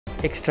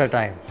Extra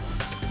time.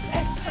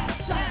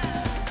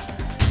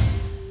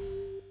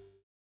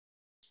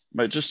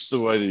 Mate, just the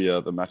way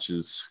the match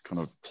is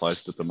kind of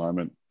placed at the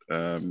moment,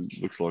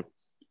 looks like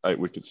 8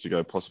 wickets to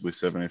go, possibly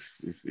 7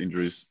 if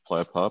injuries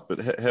play a part.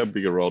 But how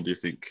big a role do you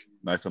think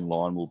Nathan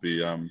Lyon will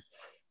be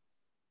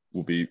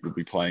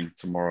playing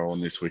tomorrow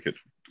on this wicket?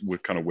 We're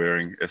kind of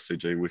wearing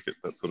SCG wicket,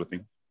 that sort of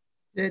thing.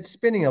 Yeah, it's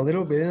spinning a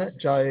little bit, isn't it,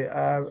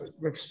 Joe?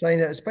 We've seen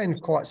it. It's been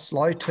quite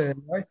slow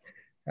turn,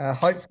 though.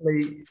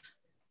 Hopefully,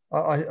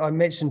 I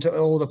mentioned to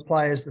all the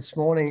players this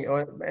morning,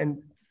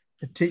 and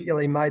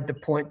particularly made the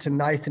point to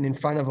Nathan in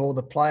front of all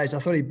the players. I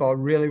thought he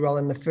bowled really well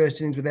in the first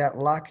innings without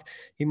luck.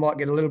 He might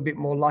get a little bit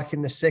more luck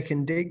in the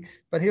second dig,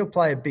 but he'll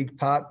play a big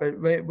part. But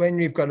when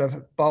you've got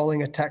a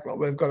bowling attack like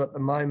we've got at the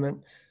moment,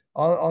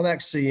 I'm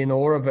actually in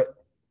awe of it.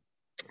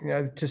 You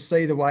know, to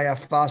see the way our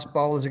fast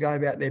bowlers are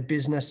going about their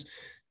business,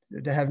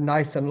 to have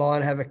Nathan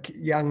Lyon, have a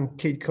young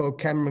kid called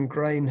Cameron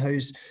Green,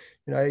 who's,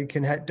 you know,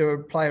 can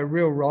play a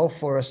real role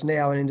for us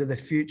now and into the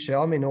future.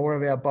 I'm in awe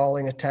of our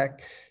bowling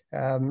attack.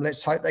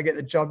 Let's hope they get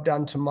the job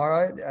done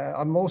tomorrow.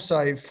 I'm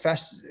also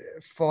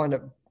find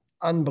it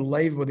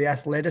unbelievable the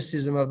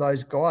athleticism of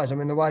those guys. I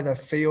mean, the way they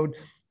field,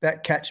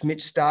 that catch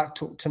Mitch Starc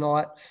took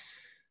tonight,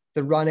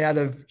 the run out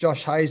of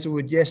Josh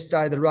Hazlewood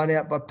yesterday, the run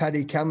out by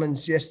Paddy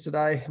Cummins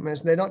yesterday. I mean,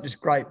 they're not just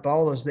great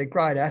bowlers, they're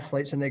great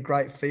athletes and they're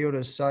great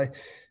fielders. So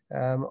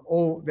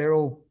they're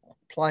all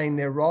playing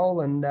their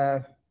role, and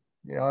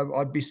you know,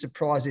 I'd be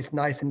surprised if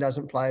Nathan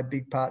doesn't play a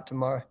big part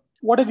tomorrow.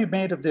 What have you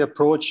made of the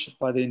approach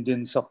by the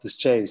Indians of this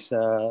chase?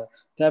 They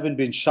haven't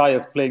been shy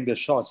of playing their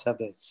shots, have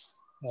they?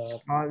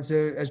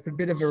 It's a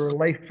bit of a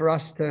relief for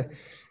us to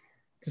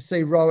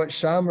see Rohit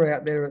Sharma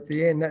out there at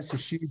the end. That's a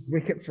huge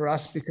wicket for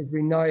us, because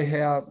we know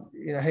how,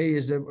 you know,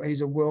 he's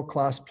a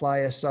world-class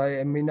player. So,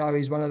 and we know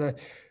he's one of the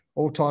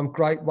all-time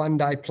great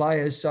one-day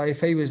players. So if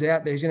he was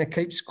out there, he's going to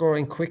keep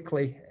scoring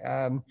quickly.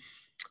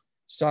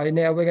 So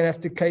now we're going to have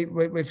to keep,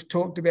 we've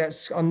talked about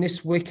on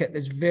this wicket,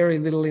 there's very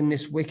little in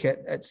this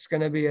wicket. It's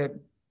going to be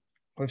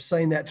we've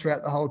seen that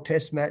throughout the whole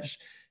test match.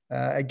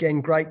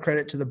 Again, great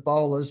credit to the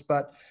bowlers,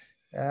 but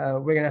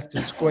we're going to have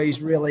to squeeze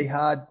really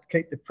hard,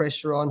 keep the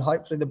pressure on.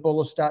 Hopefully the ball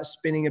will start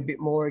spinning a bit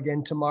more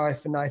again tomorrow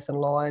for Nathan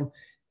Lyon,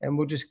 and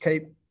we'll just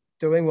keep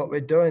doing what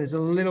we're doing. There's a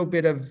little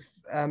bit of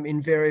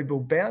invariable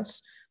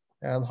bounce.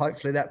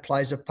 Hopefully that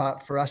plays a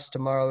part for us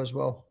tomorrow as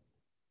well.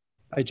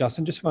 Hey,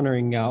 Justin, just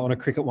wondering on a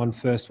cricket one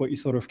first, what you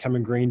thought of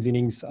Cameron Green's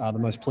innings, the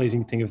most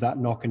pleasing thing of that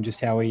knock, and just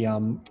how he,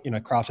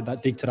 crafted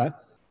that dig today.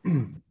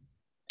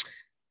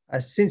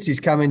 Since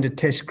he's come into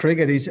Test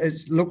cricket,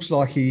 it looks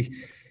like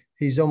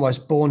he's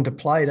almost born to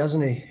play,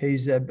 doesn't he?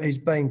 He's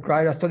been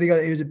great. I thought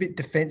he was a bit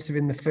defensive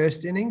in the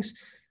first innings,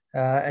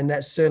 and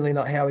that's certainly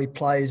not how he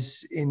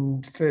plays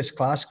in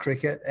first-class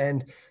cricket.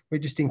 And we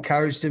just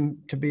encouraged him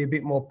to be a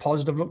bit more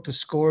positive, look to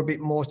score a bit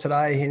more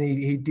today, and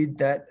he did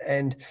that.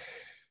 And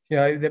you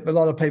know, a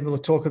lot of people will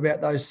talk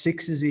about those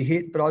sixes he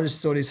hit, but I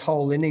just thought his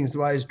whole innings, the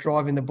way he's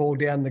driving the ball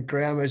down the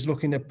ground, where he's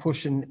looking to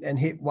push and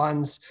hit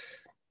ones,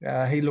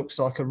 he looks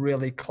like a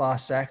really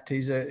class act.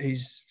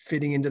 He's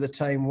fitting into the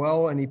team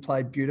well, and he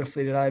played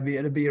beautifully today.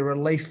 It'd be a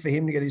relief for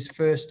him to get his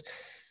first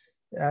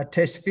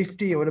Test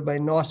 50. It would have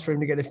been nice for him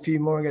to get a few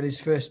more and get his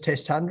first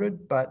Test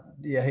 100. But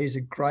yeah, he's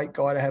a great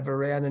guy to have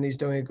around, and he's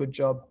doing a good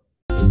job.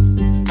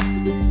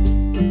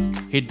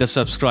 Hit the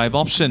subscribe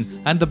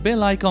option and the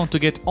bell icon to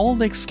get all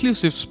the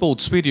exclusive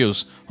sports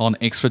videos on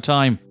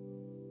XtraTime.